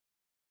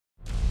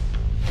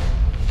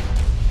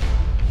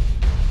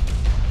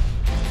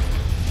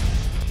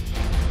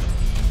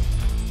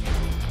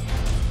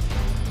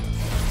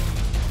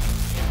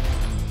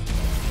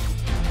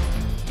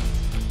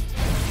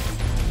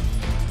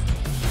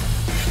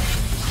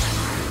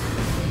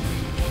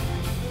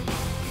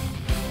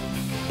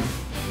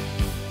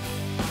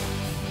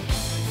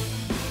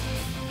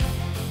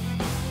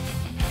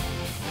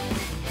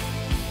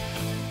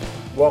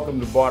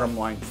Welcome to Bottom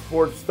Line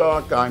Sports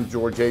Talk. I'm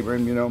George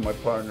Abraham. You know my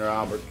partner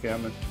Albert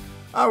Kim. And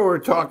we were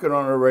talking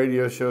on a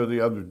radio show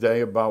the other day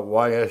about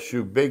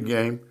YSU big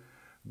game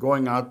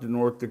going out to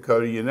North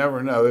Dakota. You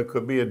never know; it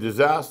could be a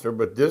disaster,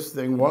 but this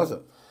thing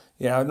wasn't.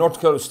 Yeah, North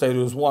Dakota State,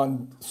 who's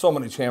won so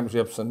many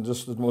championships and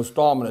just the most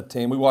dominant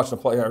team. We watched them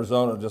play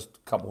Arizona just a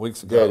couple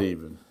weeks ago. Dead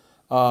even.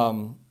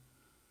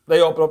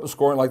 They opened up the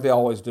scoring like they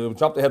always do.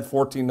 Jumped ahead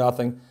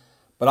 14-0,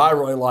 but I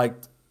really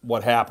liked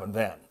what happened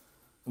then.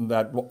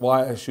 That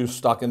YSU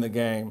stuck in the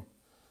game,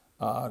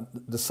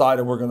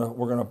 decided we're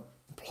gonna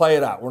play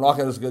it out. We're not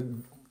gonna just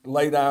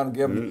lay down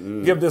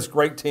and give this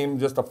great team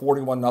just a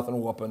 41-0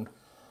 whooping.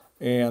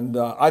 And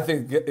I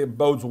think it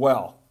bodes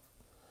well.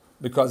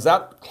 Because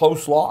that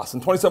close loss,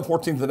 and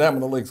 27-14 to them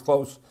in the league's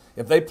close,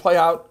 if they play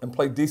out and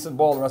play decent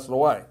ball the rest of the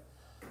way,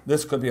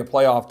 this could be a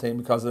playoff team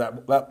because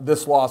of that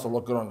this loss will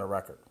look good on their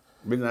record.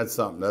 I mean, that's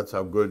something. That's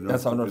how good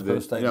North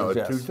Dakota State is.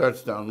 A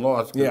two-touchdown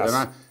loss.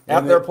 Yes,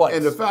 at their place.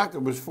 And the fact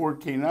it was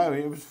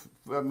 14-0,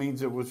 that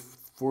means it was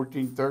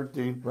 14-13.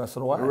 The rest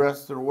of the way. The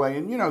rest of the way.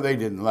 And, they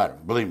didn't let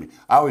them. Believe me.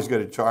 I always got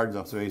a charge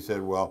on somebody who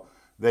said, well,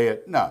 they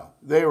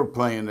were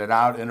playing it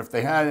out. And if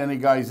they had any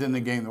guys in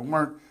the game that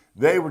weren't,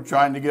 they were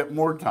trying to get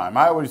more time.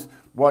 I always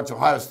watch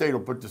Ohio State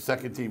will put the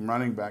second team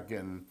running back in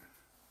and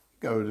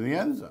go to the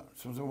end zone.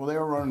 So I said, well, they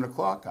were running the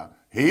clock out.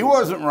 He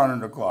wasn't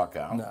running the clock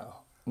out. No.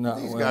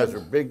 These guys are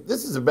big.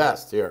 This is the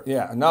best here.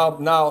 Yeah. Now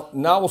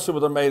we'll see what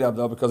they're made of,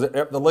 though, because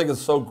the league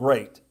is so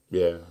great.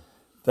 Yeah.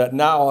 That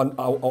now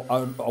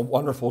a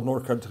wonderful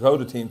North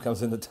Dakota team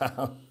comes into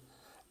town,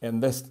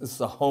 and this is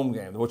a home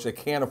game, which they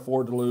can't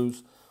afford to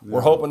lose. No.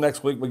 We're hoping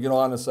next week we get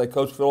on and say,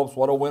 Coach Phillips,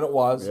 what a win it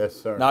was. Yes,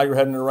 sir. Now you're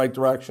heading in the right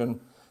direction.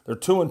 They're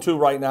 2-2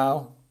 right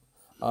now.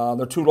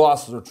 Their two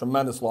losses are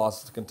tremendous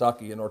losses to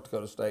Kentucky and North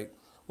Dakota State.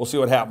 We'll see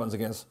what happens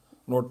against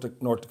North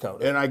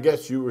Dakota. And I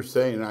guess you were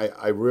saying,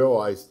 I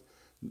realized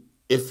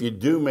if you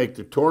do make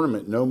the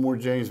tournament, no more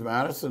James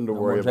Madison to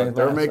worry about.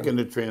 They're making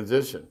the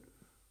transition.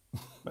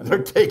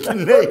 They're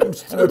taking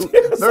names too.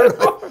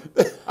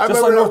 I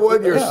remember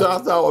one year,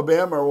 South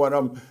Alabama or one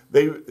of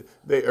them,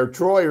 they or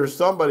Troy or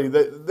somebody,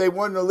 they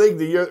won the league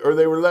the year, or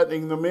they were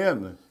letting them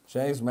in.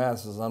 James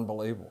Madison is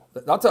unbelievable.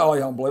 I'll tell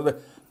you, unbelievable.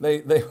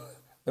 They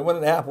went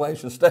into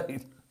Appalachian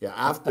State. Yeah,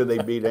 after they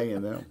beat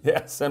A&M.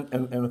 Yes,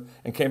 and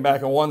came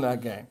back and won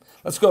that game.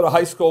 Let's go to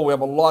high school. We have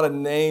a lot of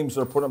names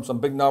that are putting up some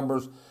big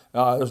numbers.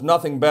 There's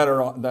nothing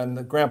better than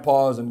the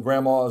grandpas and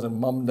grandmas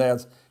and mom and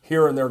dads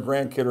hearing their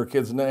grandkid or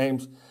kids'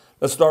 names.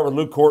 Let's start with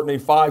Luke Courtney,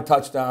 5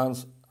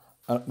 touchdowns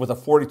with a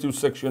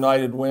 42-6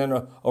 United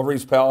win over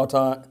East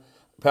Palestine.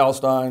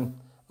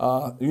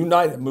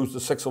 United moves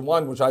to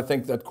 6-1, which I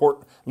think that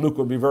Luke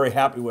would be very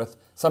happy with.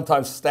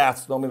 Sometimes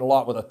stats don't mean a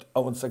lot with a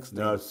 0-6 team.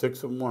 No,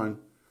 6-1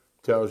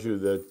 tells you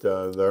that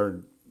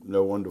they're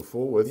no one to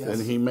fool with, yes.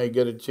 And he may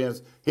get a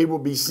chance. He will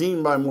be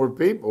seen by more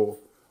people.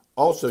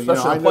 Also,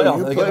 especially I know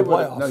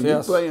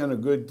you play in a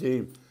good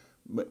team,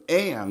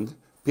 and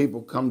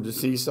people come to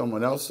see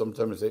someone else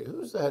sometimes and say,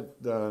 "Who's that?"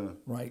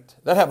 Right.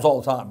 That happens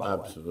all the time. By the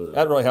way, absolutely.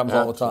 That really happens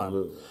all the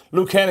time.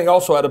 Luke Henning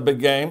also had a big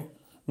game.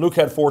 Luke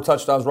had 4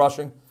 touchdowns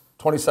rushing.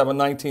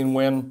 27-19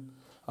 win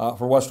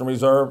for Western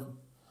Reserve.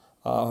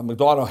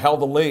 McDonald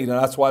held the lead, and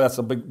that's why that's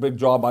a big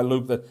job by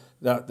Luke.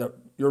 That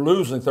you're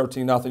losing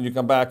 13-0, you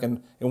come back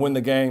and win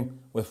the game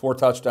with 4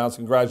 touchdowns.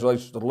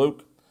 Congratulations to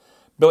Luke.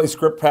 Billy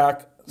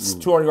Skrippak,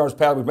 200 yards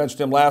passing. We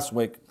mentioned him last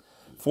week.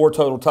 4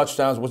 total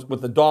touchdowns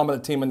with the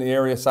dominant team in the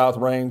area, South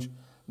Range.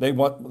 They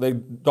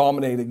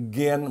dominated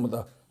again with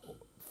a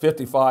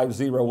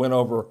 55-0 win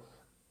over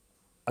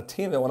a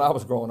team that when I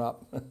was growing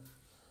up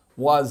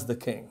was the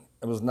king.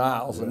 It was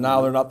Niles, and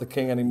now they're not the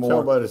king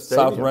anymore.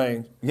 South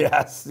Range.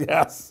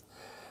 Yes.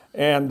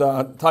 And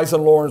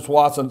Tyson Lawrence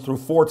Watson threw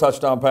 4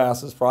 touchdown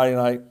passes Friday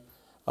night.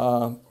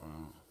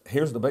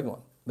 Here's the big one.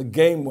 The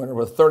game winner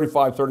with a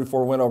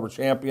 35-34 win over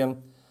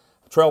Champion.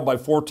 Trailed by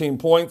 14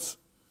 points.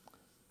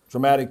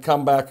 Dramatic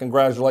comeback.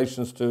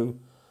 Congratulations to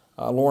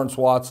Lawrence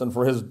Watson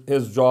for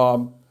his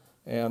job.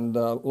 And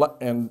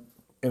in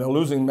a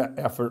losing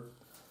effort,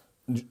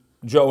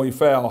 Joey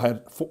Fell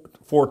had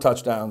 4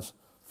 touchdowns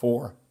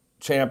for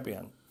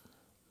Champion.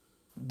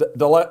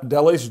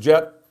 Delis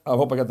Jet, I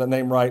hope I got that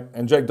name right,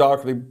 and Jake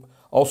Doherty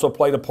also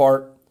played a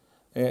part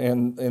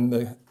in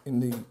the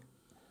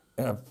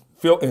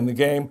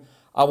game.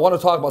 I want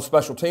to talk about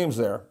special teams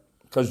there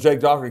because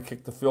Jake Doherty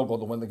kicked the field goal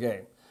to win the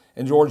game.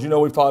 And George,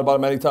 we've talked about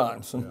it many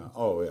times. Yeah.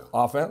 Oh yeah.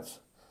 Offense,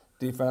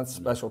 defense,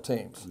 special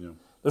teams. Yeah.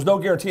 There's no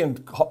guarantee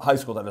in high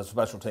school that it's a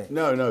special team.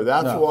 No.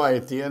 That's why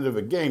at the end of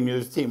a game,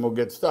 this team will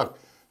get stuck.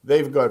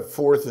 They've got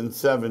 4th and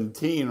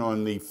 17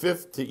 on the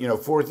 15,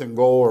 4th and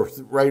goal or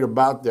right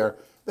about there.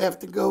 They have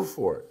to go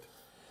for it.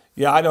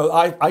 Yeah, I know.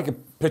 I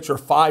could picture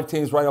 5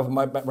 teams right off of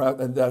my back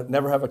that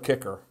never have a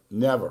kicker.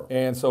 Never.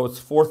 And so it's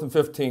 4th and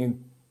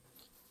 15,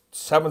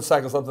 7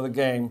 seconds left in the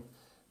game,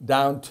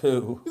 down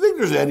 2. You think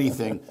there's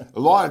anything? A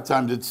lot of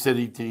times it's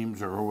city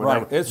teams or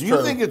whatever. Right, it's Do true.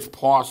 you think it's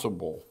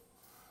possible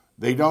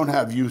they don't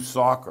have youth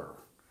soccer?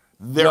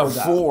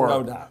 Therefore,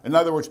 no doubt. In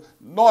other words,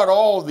 not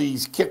all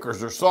these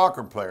kickers are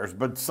soccer players,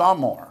 but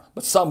some are.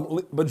 But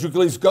you can at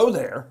least go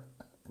there.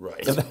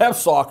 Right. If they have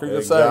soccer, you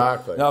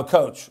Exactly. say, "Now,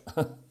 coach,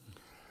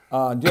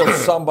 deal with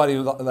somebody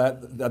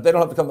that they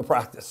don't have to come to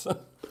practice."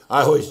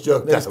 I always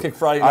joke. They just kick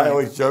Friday night. I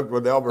always joke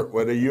with Albert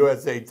when the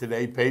USA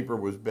Today paper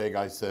was big.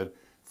 I said,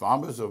 if I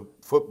was a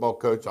football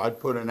coach, I'd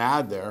put an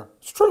ad there.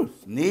 It's true.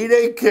 Need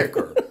a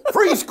kicker.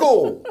 Free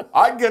school.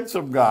 I'd get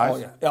some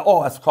guys. Oh, yeah.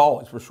 Oh, that's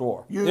college for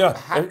sure.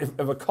 If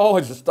a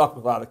college is stuck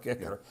without a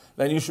kicker,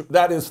 then you should.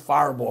 That is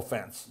fireable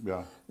offense.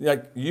 Yeah.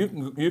 Like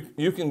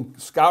you can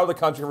scour the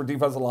country for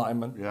defensive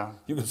linemen. Yeah.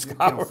 You can You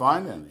scour. can't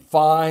find any.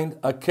 Find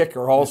a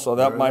kicker also.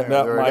 That might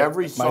They're might at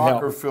every might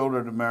soccer help. field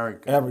in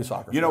America. Every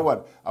soccer You know field.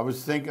 what? I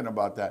was thinking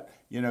about that.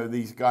 You know,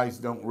 these guys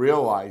don't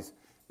realize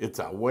it's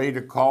a way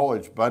to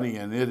college, buddy,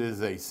 and it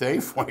is a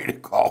safe way to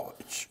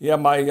college. Yeah,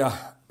 my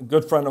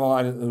good friend of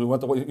mine who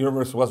went to the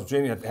University of West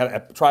Virginia had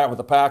a tryout with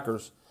the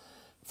Packers.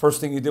 First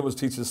thing he did was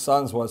teach his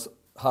sons was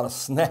how to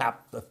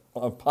snap the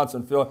punts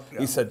and field.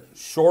 He said,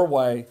 sure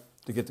way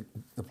to get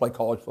to play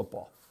college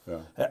football.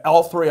 Yeah.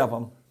 All three of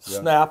them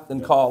snapped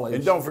in college.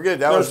 And don't forget,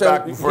 that was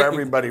back before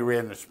everybody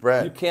ran the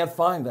spread. You can't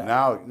find that.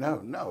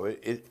 No.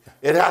 It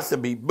has to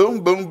be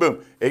boom, boom,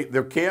 boom.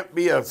 There can't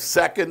be a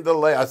second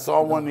delay. I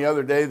saw one the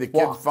other day. The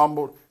kid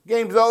fumbled.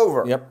 Game's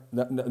over. Yep,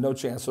 no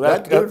chance. So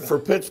that dude for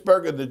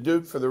Pittsburgh and the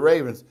dude for the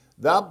Ravens,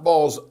 that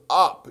ball's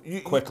up.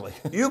 Quickly.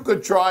 You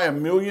could try a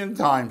million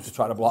times to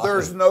try to block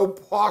There's it. no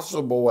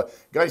possible way.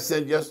 Guy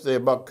said yesterday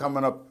about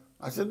coming up.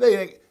 I said,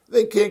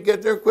 they can't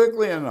get there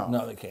quickly enough.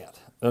 No, they can't.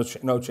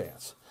 No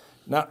chance.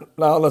 Now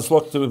let's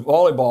look to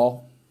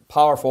volleyball.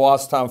 Powerful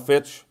us, Tom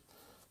Fitch.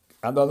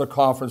 Another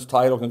conference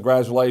title.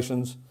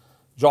 Congratulations.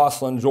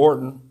 Jocelyn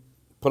Jordan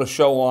put a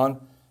show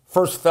on.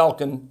 First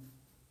Falcon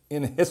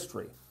in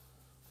history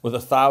with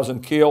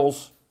 1,000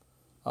 kills.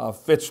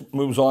 Fitch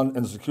moves on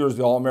and secures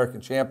the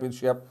All-American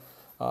Championship.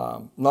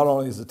 Not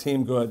only is the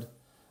team good,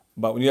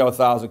 but when you have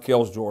 1,000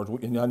 kills, George,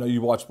 and I know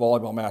you watch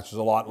volleyball matches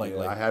a lot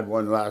lately. Yeah, I had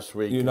one last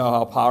week. You know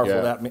how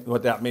powerful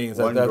what that means.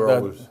 One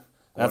girl was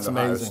that's on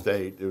Ohio amazing.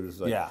 State. It was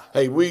like, Yeah.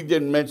 Hey, we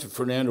didn't mention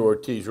Fernando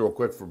Ortiz real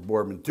quick for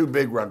Boardman. 2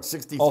 big runs,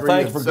 63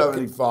 thank and you for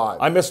 75.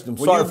 I missed him.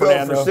 When Sorry, you go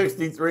Fernando. for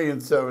 63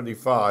 and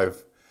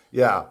 75,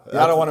 yeah.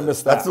 I don't want to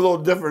miss that. That's a little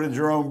different than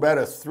Jerome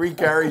Bettis. 3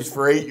 carries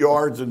for 8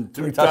 yards and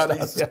 2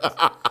 touchdowns.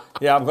 tutties.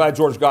 Yeah, I'm glad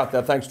George got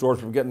that. Thanks,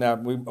 George, for getting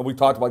that. We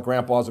talked about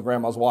grandpas and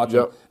grandmas watching,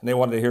 and they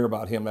wanted to hear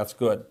about him. That's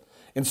good.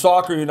 In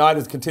soccer,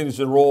 United continues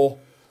to roll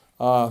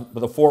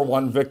with a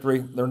 4-1 victory.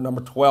 They're number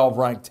 12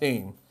 ranked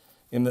team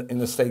in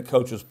the state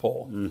coaches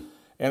poll. And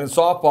in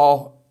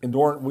softball,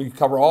 we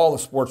cover all the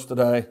sports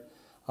today.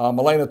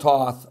 Milena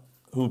Toth,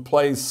 who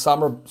plays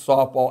summer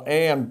softball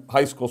and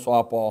high school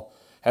softball,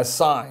 has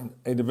signed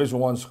a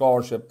Division I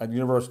scholarship at the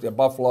University of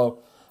Buffalo.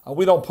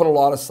 We don't put a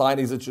lot of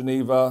signees at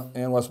Geneva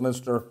and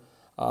Westminster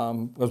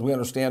because we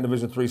understand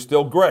Division III is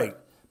still great,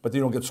 but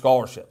you don't get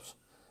scholarships.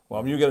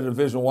 Well, when you get a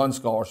Division I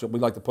scholarship,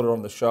 we'd like to put it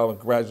on the show, and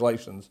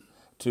congratulations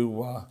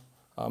to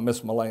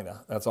Miss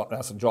Milena. That's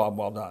a job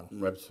well done.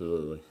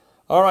 Absolutely.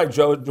 All right,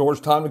 George,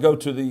 time to go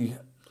to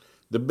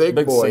the big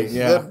boys. scene.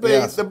 Yeah,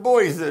 the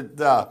boys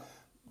that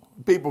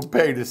people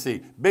pay to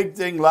see. Big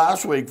thing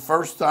last week,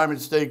 first time at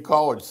State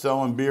College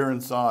selling beer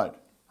inside.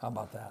 How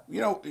about that?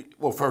 You know,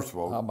 well, first of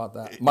all. How about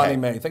that? Money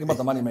made. Think about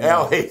the money made.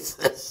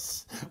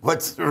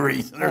 What's the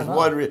reason? There's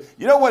one reason.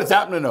 You know what's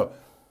happening though?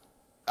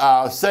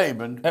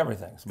 Saban,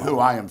 Everything's money. who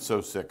I am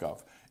so sick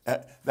of.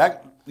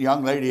 That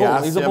young lady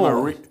asked he's a him,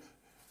 bully.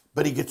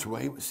 but he gets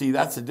away. See,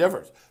 that's the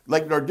difference.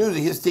 Like Narduzzi,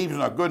 his team's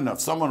not good enough.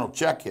 Someone will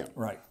check him.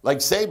 Right. Like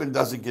Saban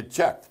doesn't get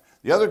checked.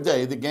 The other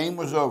day, the game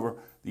was over.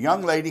 The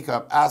young lady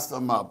asked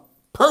him a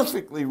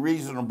perfectly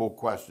reasonable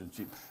question.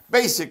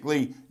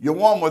 Basically, you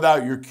won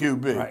without your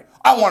QB. Right.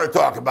 I want to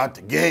talk about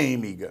the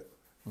game, he goes.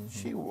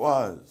 She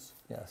was.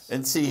 Yes.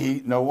 And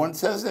see, no one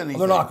says anything.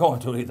 Well, they're not going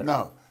to either.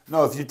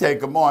 No, if you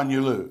take them on,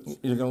 you lose.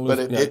 You're going to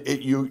lose.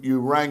 But you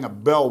rang a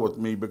bell with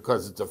me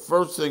because it's the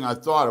first thing I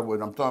thought of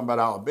when I'm talking about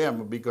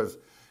Alabama, because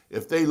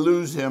if they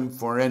lose him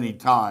for any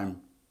time,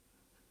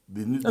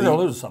 they're going to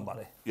lose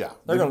somebody. Yeah.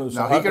 They're going to lose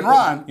now, somebody. he can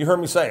run. You heard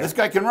me say it. This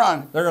guy can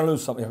run. They're going to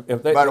lose something.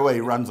 By the way,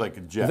 he runs like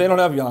a jet. If they don't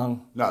have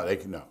Young. No, they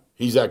can. No,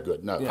 he's that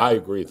good. No, I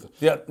agree with you.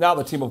 Yeah, now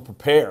the team will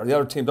prepare. The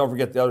other team, don't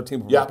forget, the other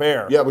team will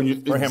prepare. Yeah, when you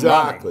for him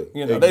exactly. running.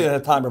 You know, they didn't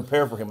have time to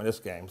prepare for him in this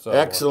game. So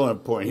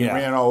Excellent point. He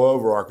ran all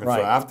over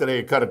Arkansas after they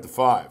had cut it to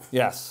 5.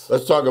 Yes.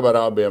 Let's talk about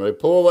Alabama. They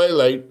pull away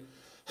late.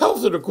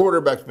 Health of the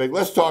quarterback's big.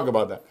 Let's talk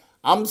about that.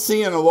 I'm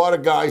seeing a lot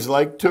of guys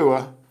like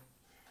Tua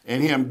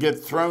and him get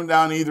thrown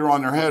down either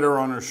on their head or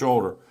on their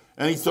shoulder.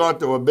 And he thought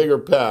they were a bigger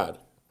pad.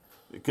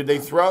 Could they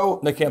throw?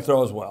 They can't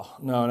throw as well.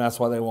 No, and that's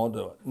why they won't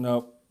do it.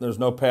 No, there's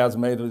no pads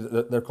made.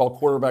 They're called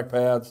quarterback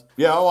pads.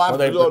 Yeah,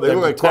 absolutely. They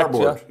look like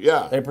cardboard.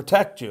 Yeah. They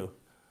protect you,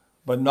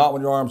 but not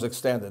when your arm's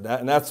extended.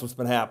 And that's what's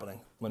been happening.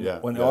 When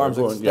the arm's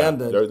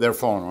extended. They're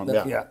falling on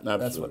them. Yeah,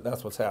 absolutely.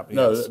 that's what's happening.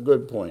 No, yes.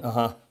 good point.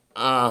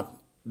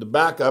 The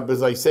backup,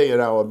 as I say at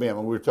Alabama,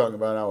 we were talking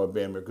about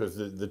Alabama because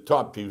the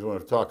top teams want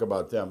to talk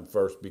about them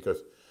first because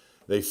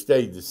they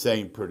stayed the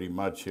same pretty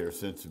much here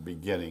since the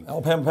beginning.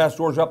 Alabama passed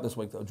Georgia up this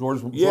week, though.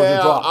 Georgia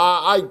Yeah,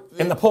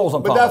 dropped. In the polls,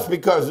 but that's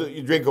because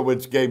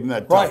Drinkowitz gave them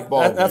that tough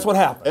ball. That's what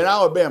happened. And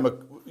Alabama,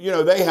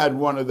 they had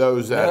one of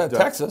those at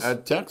Texas.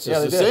 At Texas, yeah,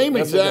 the same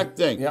exact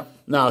thing. Yep.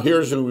 Now,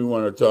 here's who we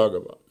want to talk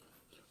about: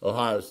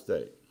 Ohio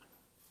State.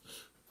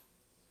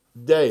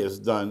 Day has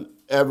done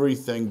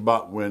everything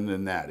but win the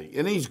Natty,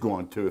 and he's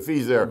going to. If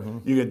he's there,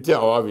 you can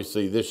tell.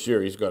 Obviously, this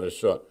year he's got a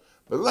shot.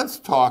 But let's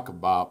talk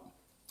about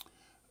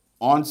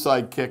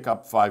onside kick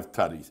up 5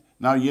 tutties.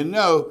 Now,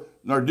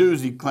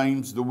 Narduzzi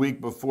claims the week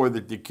before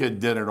that the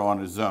kid did it on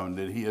his own,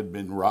 that he had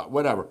been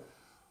whatever.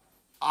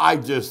 I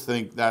just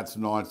think that's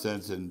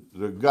nonsense, and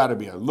there's got to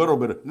be a little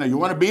bit of. Now, you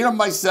want to beat them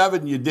by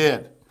 7? You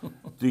did.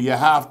 Do you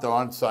have to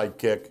onside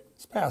kick?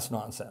 It's past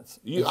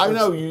nonsense. I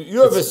know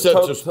you have a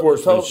sense of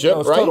sportsmanship,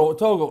 right?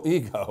 Total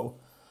ego,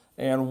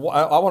 and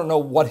I want to know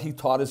what he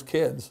taught his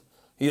kids.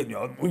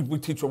 We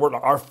teach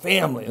our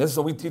family. This is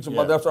what we teach them.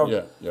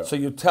 Yeah. So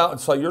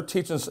you're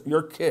teaching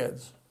your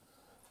kids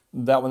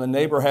that when the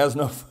neighbor has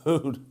no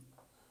food,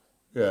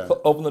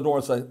 open the door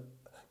and say,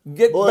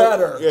 "Get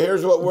better. Yeah,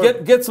 here's what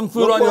we're get some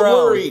food on your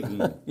own." We're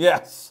eating.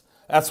 Yes,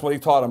 that's what he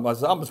taught him. I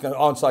said, I'm just going to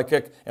onside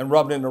kick and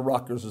rub it into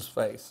Rutgers'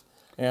 face.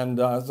 And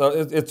so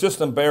it's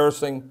just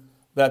embarrassing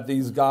that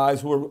these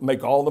guys who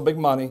make all the big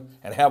money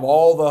and have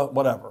all the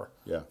whatever.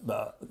 Yeah.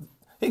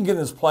 He can get in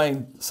his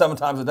plane 7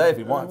 times a day if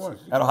he wants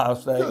at Ohio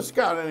State. He'll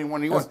scout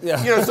anyone he wants.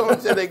 Yeah.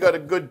 Someone said they got a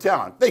good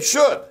talent. They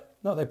should.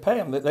 No, they pay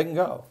him. They can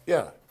go.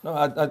 Yeah. No,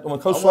 when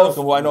Coach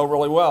Slocum, who I know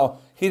really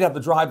well, he'd have to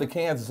drive to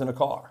Kansas in a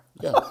car.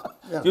 Yeah.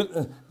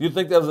 You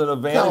think there was an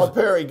advantage?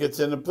 Calipari gets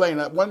in the plane.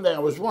 One day I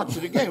was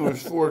watching the game. It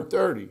was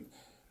 4:30.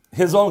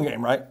 His own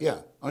game, right? Yeah,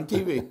 on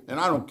TV. And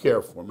I don't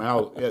care for him.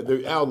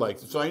 Al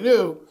likes it. So I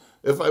knew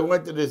if I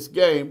went to this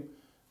game,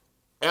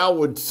 Al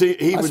would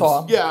see. I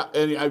saw him. Yeah,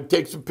 and I'd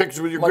take some pictures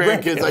with your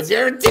grandkids. I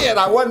guarantee it.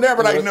 I wasn't there,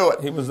 but I knew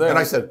it. He was there. And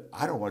I said,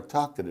 I don't want to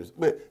talk to this.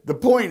 But the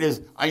point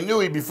is, I knew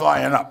he'd be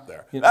flying up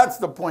there. That's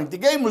the point. The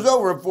game was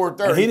over at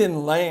 4:30. And he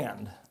didn't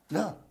land.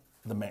 No.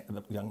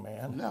 The young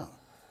man. No.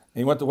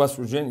 He went to West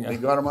Virginia. He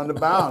got him on the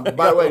bound.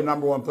 By the way, --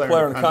 1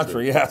 player in the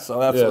country. Yeah, so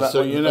that's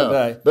so you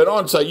know. But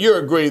onside, you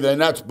agree then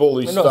that's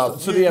bully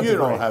stuff. To the nth you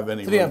degree. don't have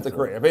any. To the nth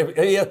degree.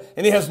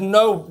 And he has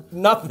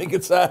nothing he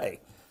could say.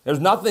 There's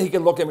nothing he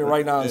can look at me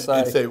right now and say.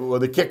 And say, well,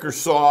 the kicker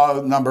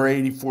saw number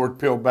 84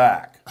 peel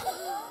back.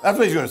 That's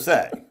what he's going to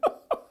say.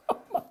 Oh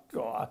my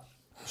gosh.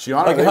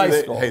 Shiano, like in high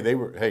school.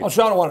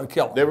 Shiano wanted to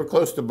kill him. They were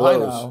close to blows.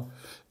 I know.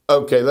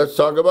 Okay, let's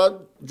talk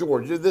about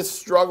Georgia. This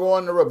struggle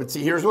on the road. But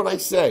see, here's what I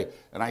say.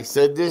 And I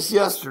said this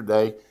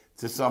yesterday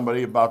to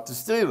somebody about the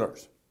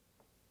Steelers.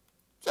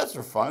 Jets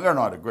are fine. They're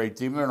not a great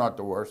team. They're not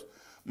the worst.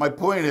 My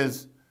point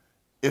is,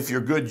 if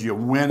you're good, you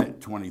win at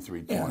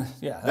 23-20.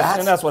 Yeah.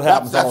 That's what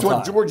happens all the time. That's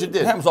what Georgia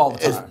did. It happens all the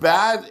time. As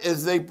bad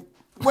as they,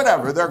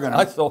 whatever, they're going to.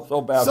 I feel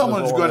so bad.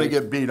 Someone's going to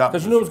get beat up.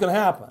 Because you knew it was going to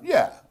happen.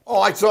 Yeah.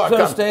 Oh, I saw it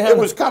coming. It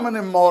was coming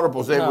in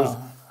multiples. It was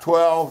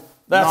 12,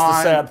 That's 9,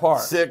 the sad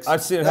part. 6.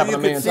 I've seen it happen a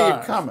million times. You could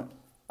see it coming.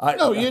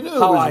 No, you knew.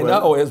 How I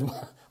know is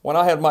when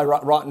I had my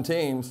rotten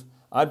teams,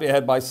 I'd be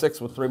ahead by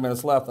 6 with 3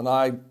 minutes left, and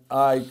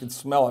I could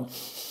smell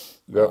it.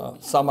 Yep.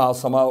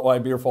 Somehow,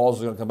 Beer Falls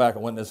is going to come back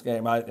and win this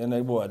game, and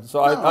they would.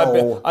 So I've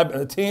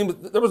been a team.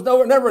 There was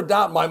never a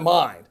doubt in my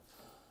mind.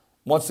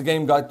 Once the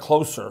game got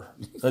closer,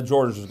 that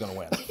Georgia was going to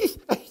win.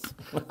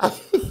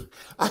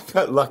 I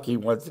got lucky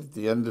once at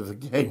the end of the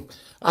game.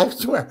 I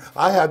swear,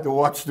 I had to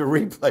watch the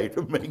replay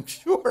to make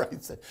sure. I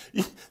said,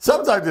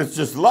 sometimes it's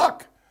just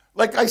luck.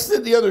 Like I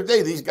said the other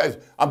day, these guys,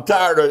 I'm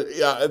tired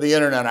of the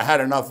internet. I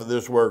had enough of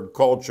this word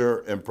culture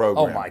and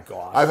program. Oh, my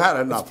gosh. I've had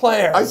enough. It's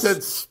players. I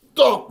said,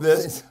 stop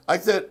this. I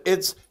said,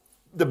 it's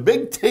the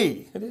big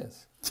T. It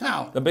is.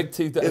 Talent. The big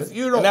T. If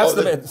you don't,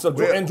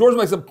 and George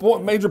makes a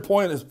major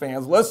point to his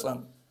fans.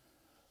 Listen,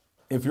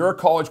 if you're a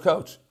college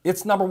coach,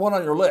 it's number 1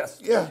 on your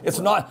list. Yeah. It's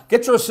not,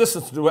 get your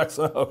assistants to do X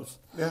and O's.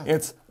 Yeah.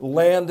 It's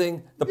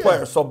landing the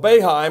players. So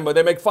Boeheim, but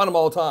they make fun of him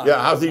all the time.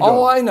 Yeah, how's he doing?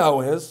 All I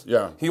know is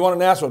he won a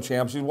national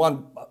championship. He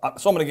won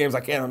so many games I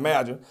can't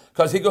imagine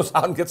because he goes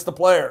out and gets the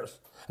players.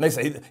 And they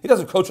say he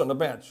doesn't coach on the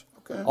bench.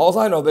 Okay. All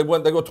I know, they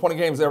go 20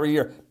 games every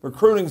year.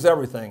 Recruiting's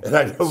everything. And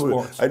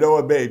I know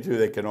a babe too.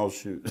 They can all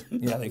shoot.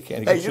 Yeah, they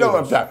can. Hey, you know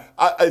what I'm talking?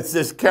 It's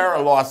this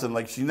Kara Lawson.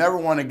 Like she never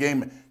won a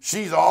game.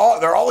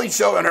 They're always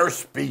showing her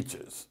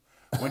speeches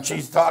when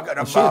she's talking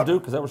about. Is she at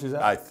Duke? Is that where she's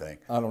at? I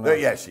think. I don't know.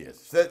 Yeah, she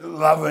is. They're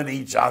loving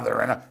each other,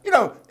 and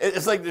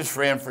it's like this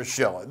Fran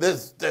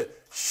Fraschilla.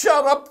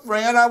 Shut up,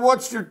 Fran. I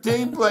watched your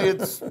team play.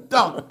 It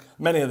stunk.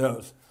 Many of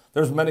those.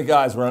 There's many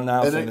guys running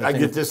out. And I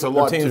get this a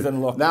lot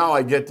too. Now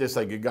I get this.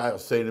 Like a guy will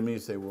say to me,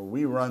 well,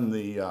 we run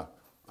the. I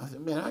said,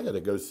 man, I got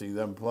to go see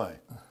them play.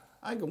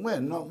 I can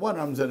win. Not one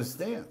of them's in a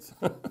stance.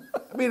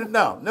 I mean,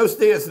 no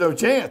stance, no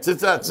chance.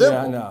 It's that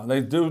simple. Yeah, I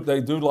know.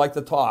 They do like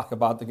to talk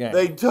about the game.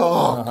 They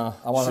talk.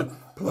 I want to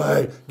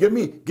play. Give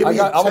me. I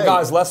want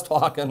guys less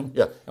talking.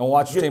 And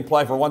watch your team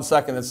play for 1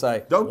 second and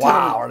say, Don't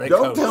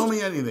tell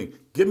me anything.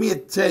 Give me a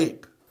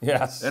tape.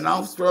 Yes. And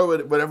I'll throw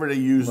it, whatever they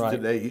use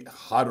today,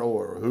 Huddle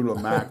or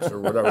Hula Max or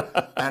whatever.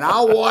 And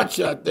I'll watch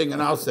that thing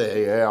and I'll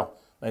say, hey, Al.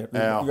 You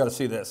got to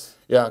see this.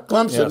 Yeah,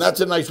 Clemson, Yes.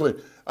 that's a nice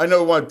win. I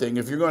know one thing.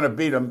 If you're going to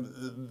beat them,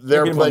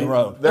 their beat 'em on the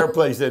road. Their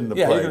place isn't the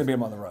Yeah, place. you're going to beat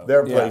them on the road.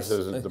 Their place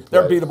isn't the place.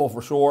 They're beatable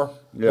for sure.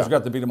 Yeah. You've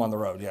got to beat them on the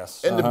road,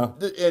 yes. And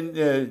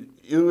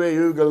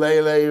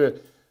Ugalele,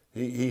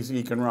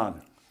 he can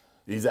run.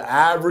 He's an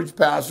average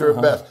passer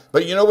at best.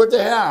 But you know what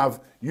they have?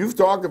 You've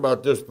talked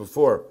about this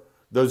before.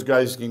 Those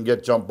guys can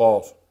get jump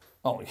balls.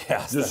 Oh,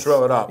 yes. Just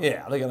throw it up.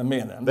 Yeah, they're going to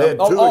mean them. They had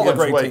two all the against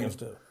great Wake. teams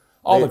do.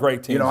 All the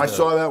great teams You know, I do.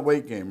 saw that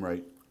Wake game,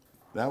 right?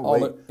 That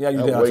Wake. Yeah, you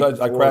that did. Wake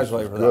I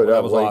congratulated you for that.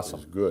 That was Wake awesome.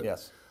 is good.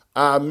 Yes.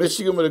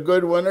 Michigan with a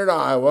good win at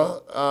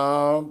Iowa.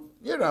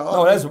 You know.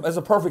 No, that's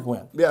a perfect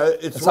win. Yeah,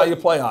 That's how you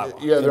play Iowa.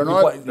 Yeah, they're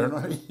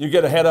not. You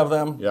get ahead of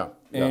them. Yeah.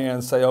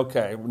 And say,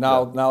 okay,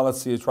 now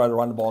let's see you try to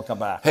run the ball and come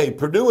back. Hey,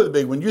 Purdue with a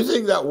big one. You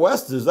think that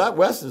West is?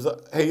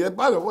 Hey,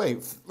 by the way,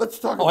 let's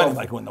talk about.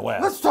 Anybody can win the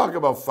West. Let's talk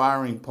about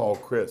firing Paul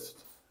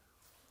Chryst.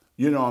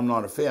 You know I'm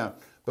not a fan,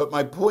 but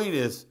my point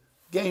is,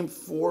 Game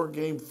 4,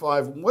 Game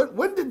 5.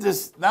 When did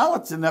this? Now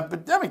it's an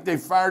epidemic. They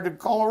fired the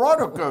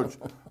Colorado coach.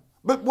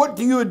 But what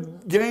do you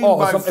gain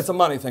by? It's a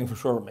money thing for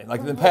sure with me.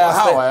 Like in the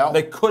past,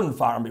 they couldn't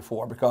fire him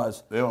before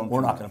because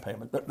we're not going to pay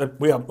him.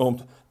 We have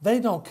They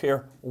don't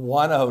care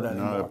one out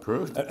anymore. No,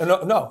 approved.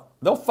 No,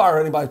 they'll fire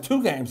anybody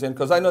 2 games in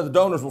because I know the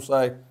donors will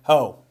say,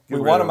 we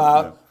want him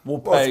out. We'll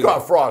pay. Well,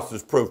 Scott Frost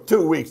has proved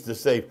 2 weeks to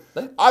save.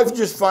 I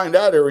just find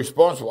that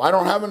irresponsible. I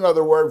don't have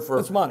another word for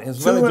it's money. It's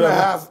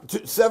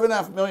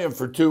 $7.5 million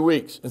for 2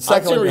 weeks. And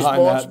That's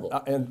irresponsible.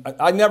 Behind that, and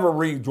I never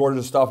read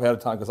Georgia's stuff ahead of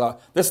time because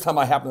this time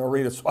I happened to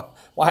read it, so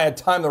I had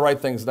time to write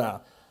things down.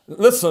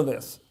 Listen to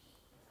this.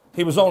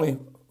 He was only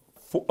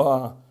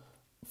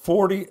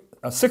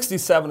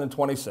 67 and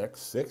 26.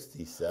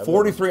 67.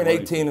 43 and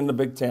 18 in the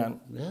Big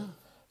Ten. Yeah.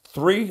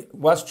 3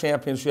 West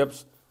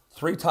championships,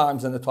 3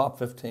 times in the top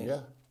 15. Yeah.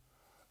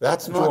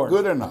 That's not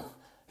good enough.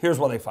 Here's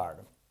why they fired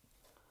him.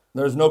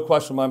 There's no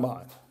question in my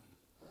mind.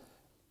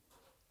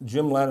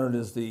 Jim Leonard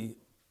is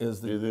he's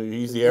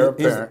the heir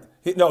apparent.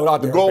 No,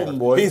 not the golden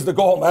boy. He's the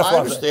golden. That's I what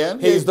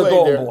understand. He's the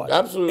golden boy.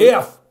 Absolutely.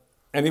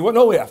 And he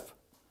wouldn't know if.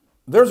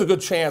 There's a good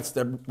chance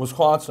that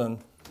Wisconsin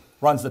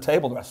runs the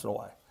table the rest of the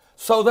way.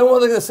 So then what are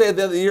they going to say at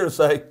the end of the year?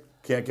 Say,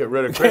 can't get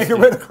rid of Chryst. Can't get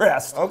rid of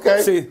Chryst.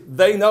 Okay. See,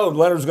 they know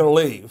Leonard's going to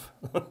leave.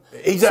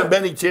 He's had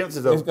many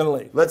chances, though. He's going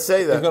to leave. Let's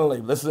say that. He's going to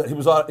leave. This is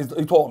it.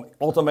 He told me,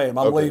 ultimatum,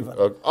 I'm leaving.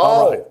 Okay.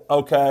 All right.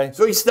 Okay.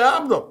 So he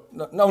stabbed him.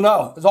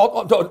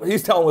 No.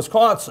 He's telling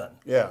Wisconsin.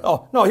 Yeah.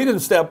 Oh, no, he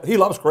didn't stab. He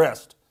loves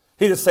Chryst.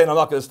 He just saying, I'm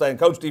not going to stay and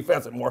coach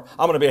defense anymore.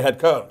 I'm going to be a head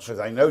coach. Because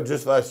I know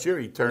just last year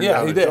he turned Yeah,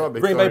 down he the did. job.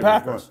 Green Bay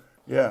Packers.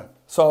 Yeah.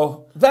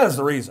 So that is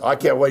the reason. I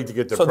can't wait to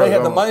get the So they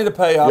had the money to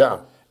pay up. Yeah.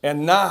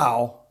 And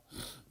now,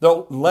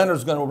 though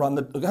Leonard's going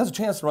to has a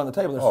chance to run the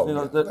table. They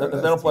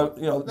don't play.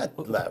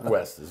 That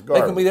West is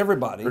garbage. They can beat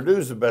everybody.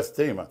 Purdue's the best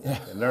team,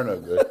 and they're no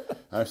good.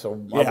 That's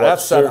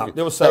set up.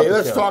 It was set up. Hey,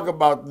 let's talk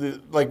about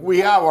we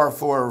have our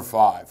 4 or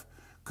 5.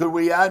 Could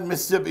we add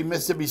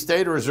Mississippi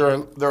State, or is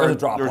there's a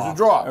drop there's off. a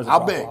draw? There's a How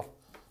drop big? Off.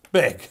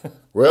 Big.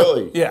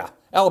 Really? Yeah.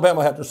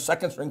 Alabama had their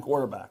 2nd string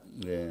quarterback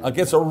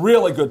against a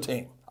really good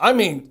team. I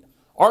mean,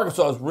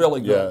 Arkansas is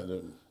really good.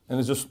 Yeah. And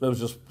it was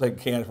just taking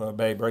candy from a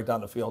bay, break down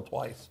the field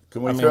twice.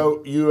 Can we throw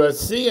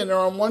USC and they're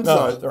on one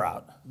side? They're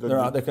out. They're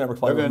out. They can never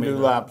play. They're going to do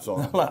laps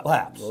on them.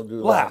 Laps. They'll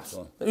do laps.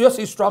 on.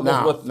 USC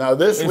struggles with now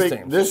this week.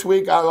 teams. This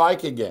week I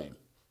like a game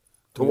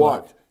to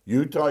watch.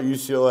 Utah,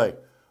 UCLA.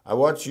 I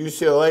watched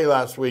UCLA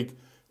last week.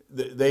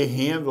 They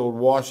handled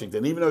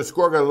Washington, even though the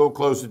score got a little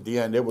close at the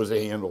end. It was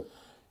a handle.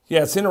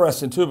 Yeah, it's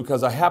interesting too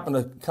because I happened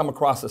to come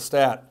across a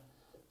stat.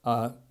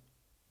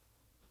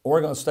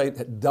 Oregon State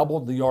had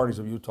doubled the yardage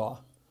of Utah.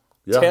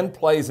 Yeah. 10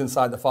 plays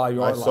inside the 5-yard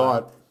line. I saw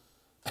it.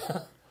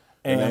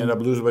 And they ended up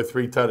losing by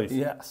 3 tutties.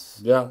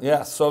 Yes. Yeah.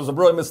 Yes. So it was a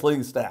really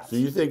misleading stat. Do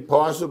you think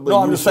possibly? No,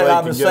 I'm just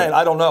saying.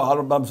 I don't know.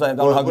 I'm saying.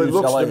 I don't know how good it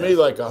looks UCLA to me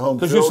like a home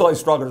because UCLA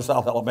struggled to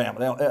South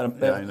Alabama.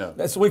 I know.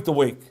 It's week to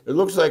week. It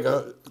looks like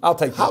a. I'll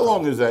take. How Utah.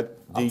 long is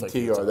that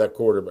DTR, that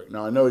quarterback?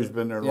 Now I know he's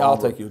been there longer. Yeah, I'll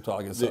take Utah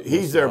against.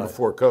 He's there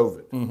before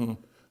COVID. Mm-hmm.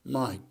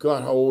 My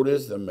God, how old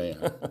is the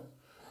man?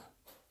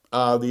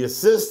 The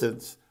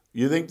assistants.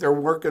 You think they're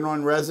working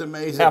on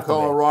resumes in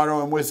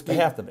Colorado and whiskey? They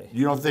have to be.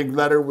 You don't think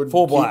Letter would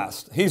full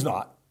blast? He's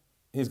not.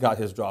 He's got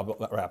his job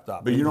wrapped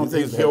up. But you don't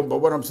think he'll?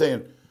 But what I'm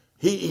saying,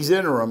 he's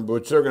interim,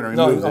 which they're going to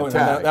remove the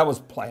tag. That was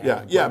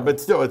planned. Yeah,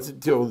 but still, it's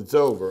until it's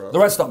over. The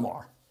rest of them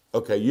are.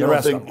 Okay, you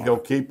don't think he'll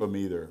keep them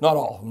either? Not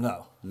all of them.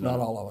 No, not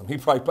all of them. He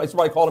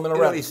probably called him in a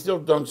rep. He still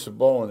dunks the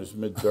ball in his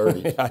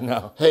mid-30s. I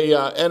know. Hey,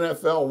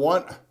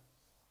 NFL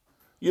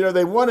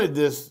they wanted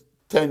this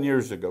 10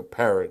 years ago,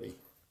 parity.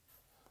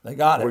 They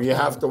got it. Where you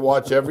have to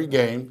watch every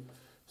game.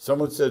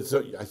 Someone said,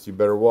 "So I see. You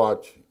better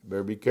watch. You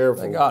better be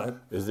careful." They got it.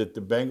 Is it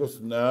the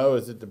Bengals? No.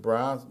 Is it the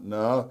Browns?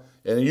 No.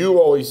 And you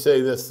always say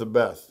this the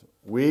best.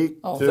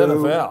 Week 2,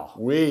 NFL.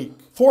 week.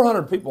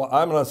 400 people.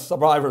 I'm in a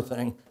Survivor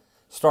thing.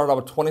 Started out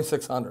with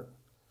 2,600.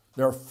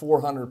 There are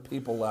 400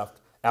 people left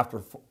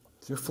after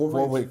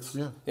 4 weeks.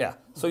 Yeah. Yeah.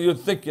 So you'd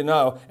think you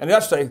know. And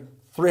yesterday,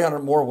 300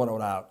 more would have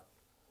went out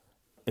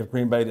if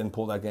Green Bay didn't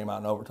pull that game out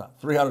in overtime.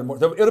 300 more.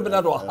 It would have been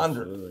under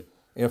 100. Absolutely.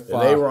 If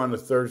they were on the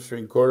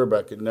third-string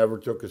quarterback that never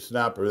took a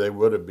snap, or they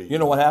would have been. You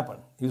know what happened?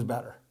 He's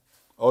better.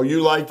 Oh,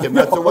 you like him?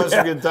 That's the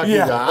Western Kentucky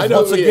guy. I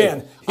know Once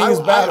again, he's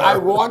better. I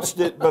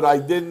watched it, but I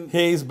didn't.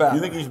 He's better.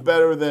 You think he's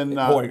better than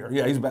Hoyer?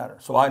 Yeah, he's better.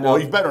 So I know.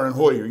 Well, he's better than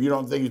Hoyer. You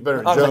don't think he's better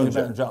than I Jones? think he's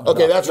better than Jones.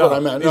 Okay, No, that's no, what I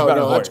meant. he's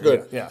better than That's Hoyer.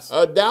 good. Yeah, yes.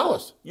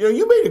 Dallas.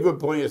 You made a good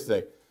point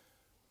yesterday.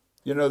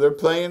 They're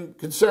playing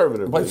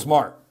conservatively. Play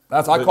smart.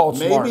 I call it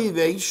smart. Maybe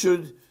they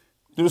should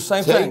do the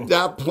same take thing.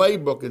 that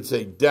playbook and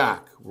say,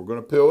 Dak, we're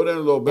going to peel it in a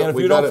little bit. And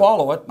if you don't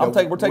follow it, we're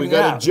taking we it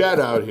got out. a jet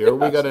out here.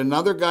 We got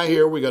another guy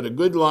here. We got a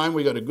good line.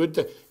 We got a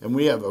good and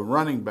we have a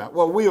running back.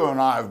 Well, we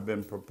and I have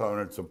been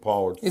proponents of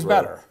Pollard. He's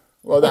better.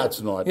 Well,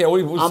 that's not. Yeah,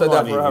 we've said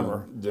that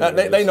forever.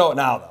 They know it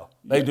now, though.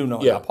 They do know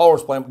it now.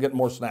 Pollard's getting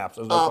more snaps.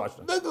 There's no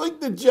question. Like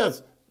the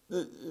Jets.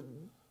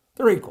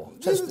 They're equal.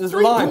 There's This a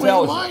line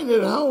tells you. line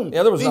at home.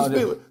 Yeah, there was These not.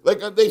 people, like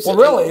they said,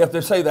 Well, really, if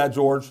they say that,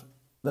 George,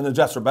 then the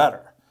Jets are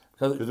better.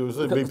 Because it was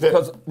a big pick.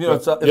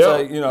 Because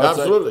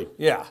absolutely.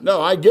 Yeah.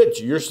 No, I get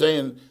you. You're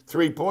saying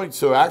 3 points,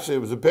 so actually it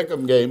was a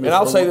pick'em game. And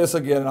I'll say this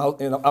again. I'm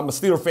a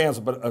Steeler fan,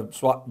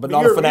 but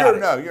not a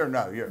fanatic.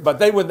 You're. But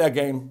they win that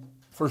game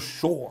for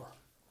sure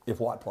if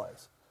Watt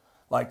plays.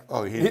 Like,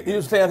 he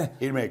was saying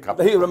he'd make a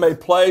couple. He would have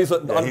made plays.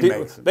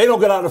 They don't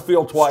get on the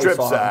field twice.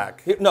 Strip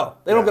sack. They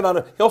don't get on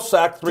the. He'll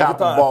sack 3 times.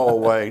 Ball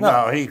away.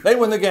 They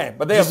win the game,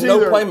 but they have no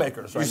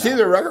playmakers. You see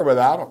their record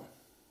without him.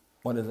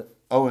 What is it?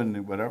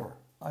 And whatever.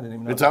 I didn't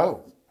even know. It's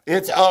O.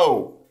 It's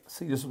O.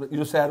 See, you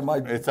just had my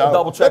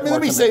double check.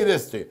 Let me say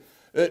this to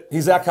you.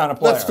 He's that kind of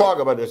player. Let's talk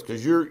about this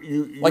because you're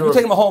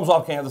taking Mahomes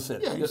off Kansas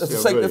City. Yeah,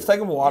 let's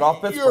take Watt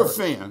off Pittsburgh. You're a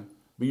fan,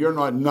 but you're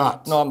not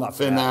nuts. No, I'm not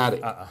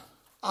fanatic.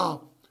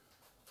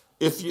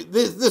 If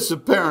this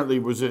apparently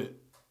was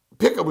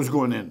Pickett was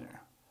going in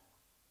there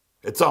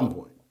at some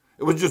point.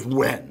 It was just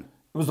when.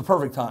 It was the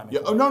perfect time. Yeah.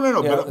 Oh,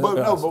 no. Yeah,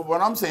 but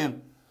what I'm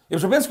saying.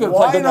 If Trubisky would have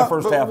played good in that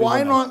first half.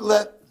 Why not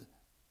let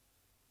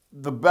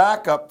the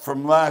backup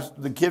from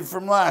the kid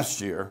from last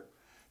year,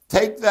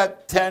 take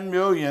that $10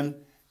 million,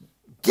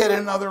 get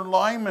another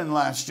lineman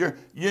last year?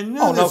 You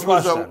knew this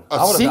was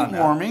a seat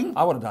warming.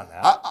 I would have done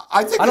that.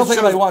 I don't think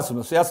anybody wants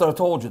him. See, that's what I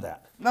told you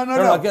that. No.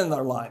 They're not getting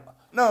their lineman.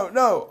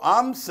 No.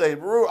 I'm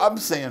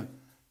saying,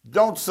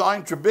 don't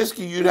sign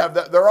Trubisky. You'd have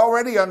that. They're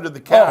already under the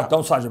cap. Oh,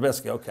 don't sign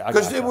Trubisky. Okay,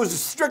 because it was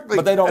strictly.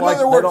 But they don't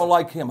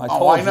like him. I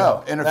told you. I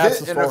know. And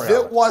if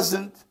it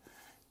wasn't.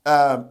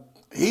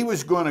 He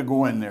was going to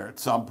go in there at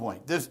some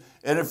point.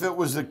 And if it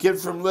was the kid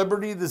from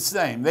Liberty, the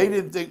same. They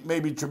didn't think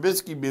maybe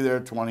Trubisky would be there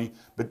at 20,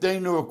 but they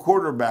knew a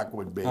quarterback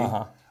would be.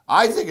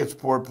 I think it's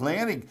poor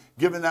planning.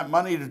 Giving that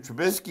money to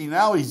Trubisky,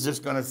 now he's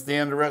just going to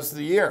stand the rest of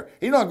the year.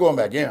 He's not going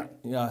back in.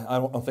 Yeah, I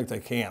don't think they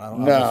can. I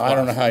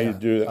don't know how you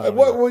do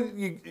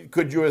that.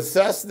 Could you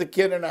assess the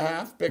kid and a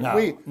half?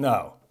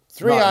 No.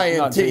 3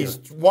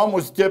 INTs. One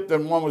was tipped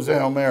and one was a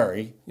Hail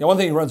Mary. Yeah, one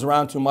thing he runs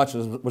around too much,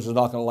 which is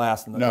not going to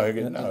last. You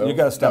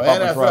got to step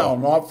up and throw.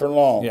 NFL, not for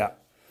long. Yeah.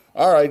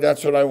 All right,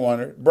 that's what I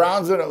wanted.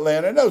 Browns in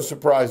Atlanta, no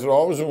surprise at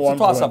all. It was a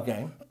toss-up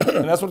game,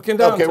 and that's what it came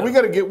down to. Okay, we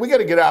got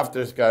to get after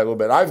this guy a little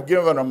bit. I've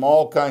given him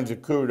all kinds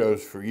of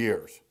kudos for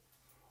years.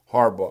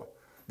 Harbaugh,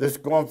 this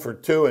going for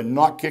 2 and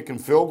not kicking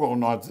field goal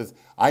nonsense.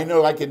 I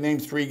know I can name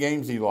 3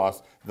 games he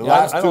lost.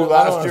 Last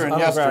year and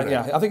yesterday.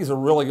 Yeah, I think he's a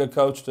really good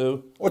coach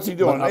too. What's he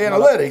doing?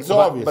 Analytics,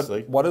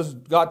 obviously. But what has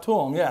got to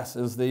him? Yes,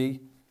 is the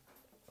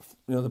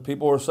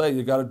people who are saying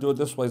you got to do it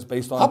this way is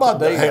based on. How about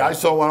data. that? Hey, I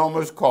saw one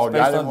almost called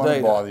you. I didn't want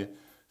to bother you.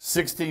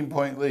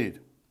 16-point lead.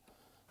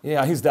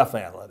 Yeah, he's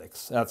definitely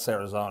analytics. That's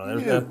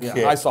Arizona.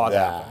 I saw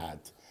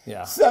that.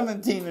 Yeah.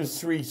 17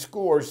 is 3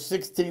 scores.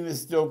 16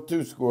 is still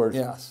 2 scores.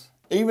 Yes.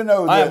 Even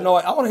though I have no,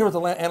 I want to hear what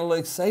the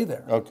analytics say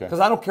there. Okay. Because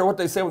I don't care what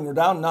they say when you're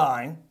down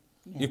 9.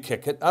 You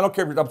kick it. I don't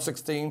care if you're up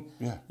 16.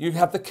 Yeah. You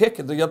have to kick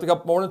it. You have to get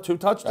up more than 2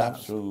 touchdowns.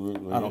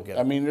 Absolutely. I don't get it.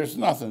 I mean, there's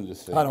nothing to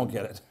say. I don't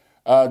get it.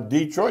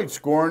 Detroit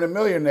scoring $1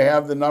 million. They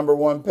have the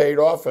 #1 paid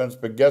offense,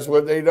 but guess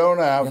what? They don't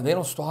have. Yeah, they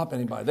don't stop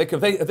anybody.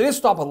 If they just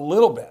stop a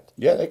little bit.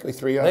 Yeah, they could be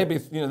 3 up.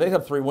 They'd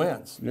have 3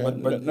 wins. Yeah,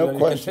 but no you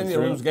question.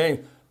 continue to lose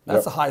games.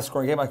 That's the highest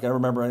scoring game I can ever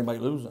remember anybody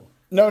losing.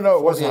 No,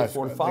 it wasn't high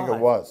scoring. I think it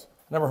was.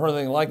 Never heard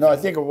anything like that. No, I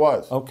think it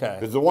was. Okay.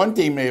 Because the one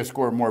team may have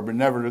scored more, but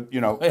never,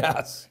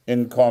 yes.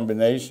 in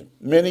combination.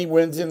 Many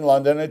wins in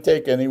London. I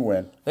take any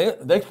win. They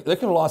could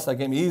have lost that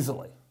game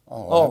easily.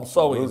 Oh,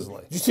 so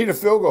easily. Did you see the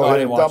field goal? No, I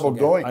didn't watch double the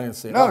game. doink. I didn't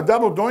see it. No,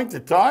 double doink to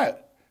tie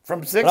it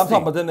from 60. But I'm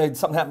talking about then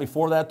something happened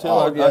before that too.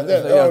 Oh, yeah.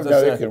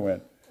 They can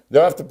win.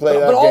 They'll have to play that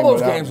game. But all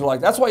those games are like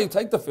that's why you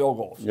take the field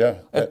goals. Yeah.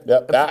 8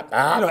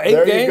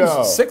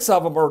 games, 6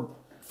 of them are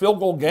field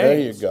goal games. There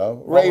you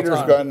go.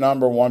 Raiders got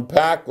 #1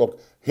 pack. Look,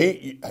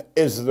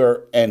 is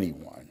there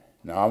anyone?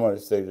 Now I'm going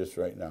to say this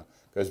right now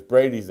because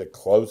Brady's a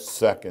close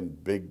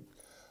second. Big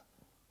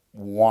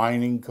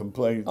whining,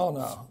 complaining. Oh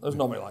no, there's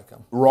nobody like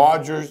him.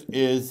 Rodgers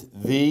is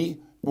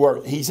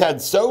where he's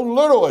had so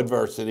little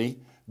adversity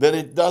that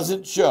it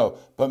doesn't show.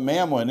 But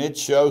man, when it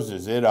shows,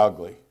 is it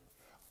ugly?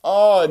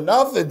 Oh,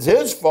 nothing's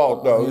his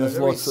fault though. He just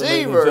The looks-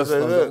 receiver. he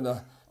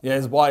just- yeah,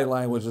 his body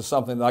language is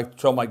something that I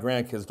tell my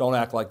grandkids, don't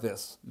act like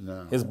this.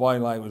 No. His body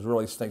language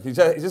really stinks. He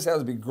just has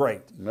to be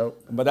great.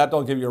 Nope. But that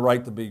don't give you a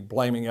right to be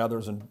blaming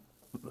others and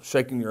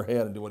shaking your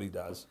head and do what he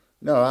does.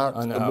 No,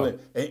 I know.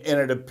 and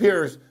it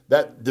appears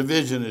that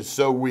division is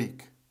so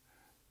weak,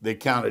 they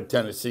counted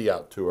Tennessee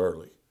out too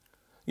early.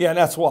 Yeah, and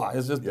that's why.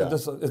 It's just, Yeah.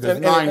 it's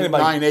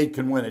 9-8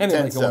 can win it.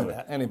 Anybody 10-7. can win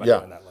that. Anybody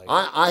can win that league.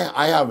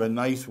 I have a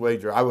nice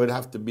wager. I would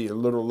have to be a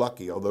little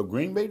lucky, although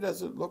Green Bay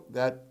doesn't look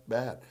that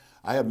bad.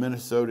 I have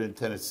Minnesota and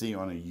Tennessee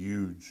on a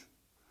huge,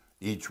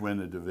 each win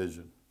the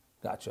division.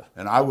 Gotcha.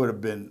 And I would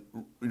have been,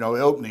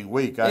 opening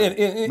week. I don't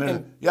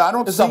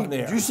it's see. up in the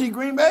air. Did you see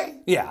Green Bay?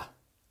 Yeah.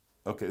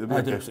 Okay.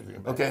 I do see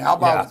Green Bay. Okay. How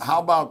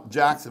about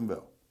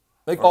Jacksonville?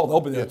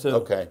 They'll be there too.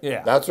 Okay.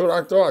 Yeah. That's what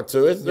I thought.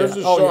 So there's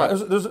a Oh, shot.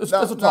 yeah.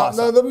 There's a toss.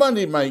 No, the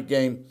Monday night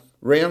game,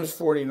 Rams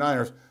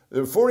 49ers.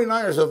 The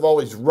 49ers have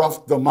always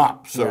roughed them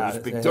up, so to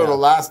speak, till the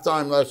last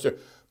time last year.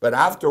 But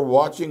after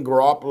watching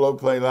Garoppolo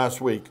play last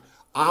week,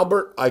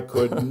 Albert, I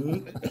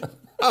couldn't do it.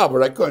 I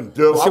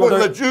wouldn't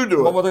let you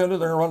do it. What they're going to do?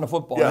 They're going to run the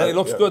football. Yeah, And he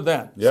looks good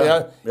then.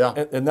 Yeah,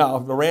 And now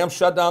the Rams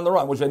shut down the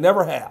run, which they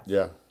never have.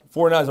 Yeah.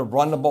 49ers have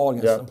run the ball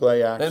against them.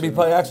 Play action. Then he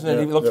play action, and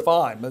he looks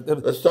fine. But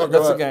Let's talk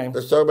that's about the game.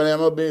 Let's talk about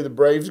MLB. The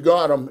Braves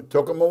got them. It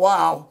took them a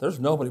while. There's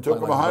nobody Took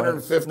playing them like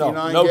the Braves.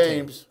 159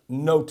 games.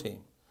 No team.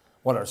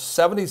 What are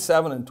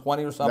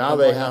 77-20 or something? Now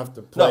they have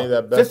to play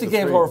that best 50 of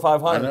games three. over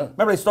 500. I know.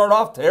 Remember, they started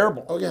off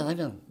terrible. Oh yeah, I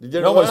know. They did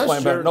it Nobody's last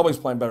playing year. better. Nobody's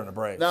playing better than the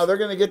Braves. Now they're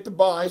going to get the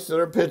bye, so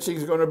their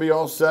pitching's going to be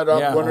all set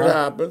up when it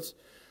happens.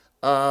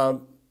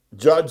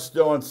 Judge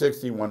still on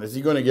 61. Is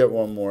he going to get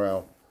one more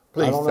out?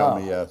 Please tell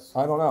me yes.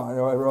 I don't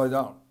know. I really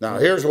don't. Now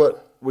here's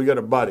what we got: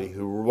 a buddy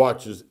who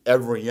watches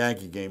every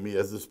Yankee game. He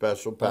has a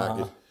special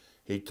package.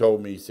 He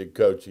told me, he said,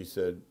 Coach, he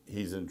said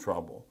he's in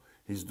trouble.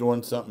 He's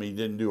doing something he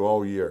didn't do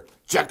all year.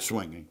 Check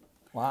swinging.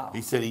 Wow.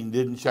 He said he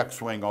didn't check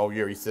swing all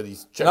year. He said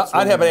he's check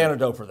swinging. I'd have an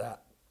antidote for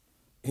that.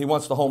 He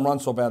wants the home run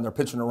so bad, and they're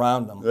pitching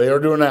around him. They are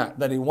doing that.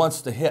 That he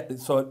wants to hit.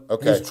 So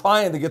he's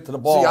trying to get to the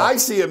ball. See, I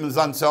see him as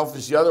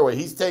unselfish the other way.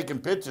 He's taking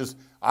pitches.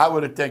 I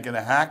would have taken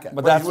a hack at.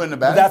 But that's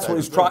what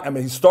he's trying. I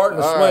mean, he's starting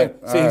to swing.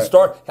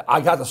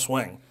 I got to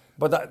swing.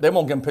 But they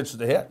won't give him pitches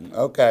to hit.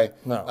 Okay.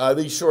 No.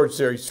 These short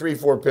series,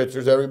 3-4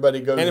 pitchers,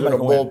 everybody goes to the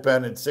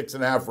bullpen and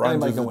 6.5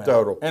 runs is the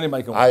total.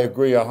 Anybody can win. I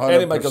agree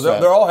 100%.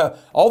 They're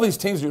all these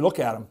teams, you look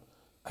at them,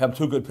 have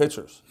two good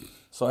pitchers.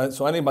 So if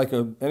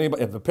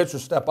the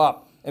pitchers step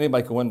up,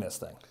 anybody can win this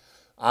thing.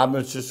 I'm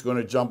just going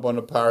to jump on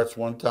the Pirates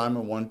one time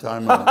and one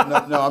time.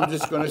 No, I'm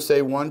just going to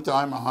say one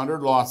time,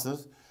 100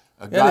 losses.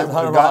 A guy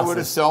with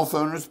a cell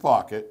phone in his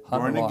pocket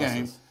during the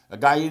game. A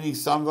guy eating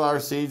sunflower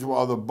seeds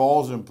while the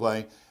ball's in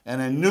play.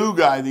 And a new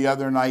guy the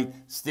other night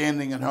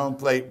standing at home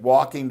plate,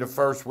 walking to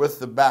first with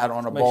the bat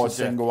on a ball that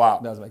didn't go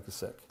out. It does make you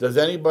sick. Does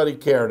anybody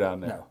care down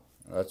there?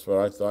 No. That's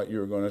what I thought you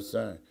were going to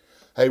say.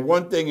 Hey,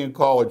 one thing in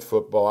college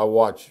football, I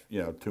watch,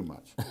 too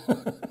much.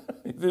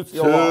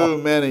 Too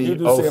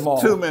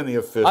many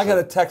officials. I got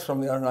a text from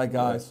the other night,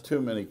 guys.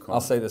 Too many calls.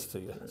 I'll say this to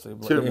you, so you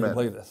can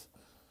believe this.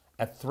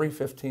 At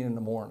 3:15 in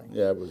the morning.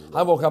 Yeah, it was.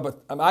 I woke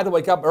up. I had to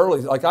wake up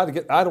early. Like I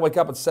had to wake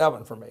up at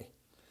 7 for me.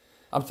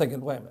 I'm thinking,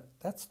 wait a minute,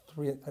 that's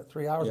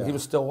 3 hours, and he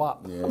was still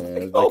up. Yeah,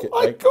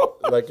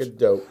 like a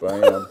dope. I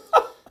am.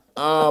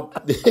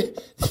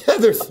 The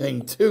other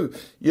thing too,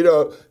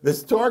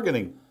 this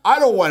targeting. I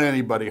don't want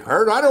anybody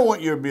hurt. I don't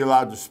want you to be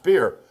allowed to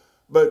spear.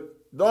 But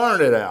darn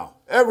it, Al.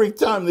 Every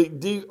time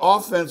the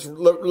offense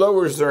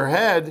lowers their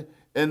head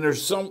and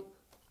there's some...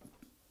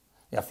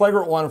 Yeah,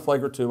 flagrant 1 and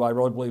flagrant 2, I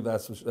really believe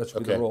that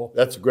should be the rule.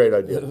 That's a great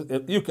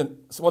idea. You can,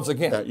 once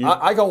again,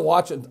 I go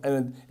watch it,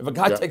 and if a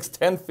guy takes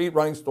 10 feet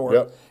running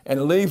toward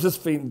and leaves his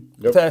feet,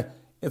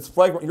 it's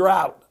flagrant, you're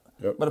out.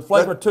 But if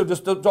flagrant 2,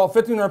 just draw a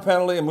 15-yard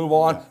penalty and move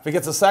on. If he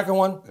gets a second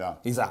one,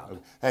 he's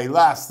out. Hey,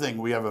 last thing,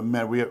 we have a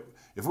minute.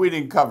 If we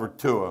didn't cover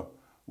Tua,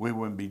 we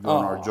wouldn't be doing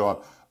our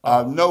job.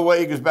 No way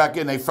he goes back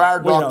in. They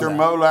fired Dr.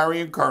 Mo,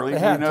 Larry, and Curly. We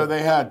know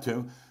they had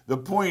to. The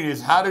point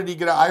is, how did he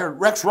get out? I heard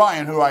Rex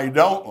Ryan, who I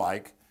don't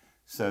like,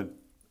 said,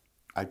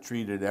 I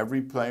treated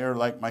every player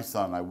like my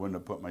son. I wouldn't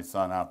have put my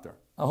son out there.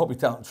 I hope he's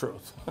telling the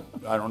truth.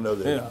 I don't know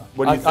that. Yeah.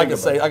 What do you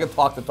think? I can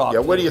talk the talk. Yeah,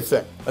 what do you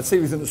think? Let's see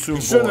if he's in the Super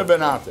Bowl. He shouldn't have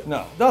been out there.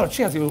 No, not a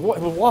chance. He was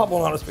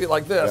wobbling on his feet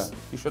like this. Yeah.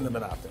 He shouldn't have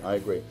been out there. I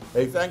agree.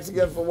 Hey, thanks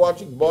again for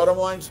watching Bottom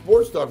Line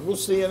Sports Talk. We'll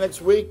see you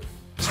next week.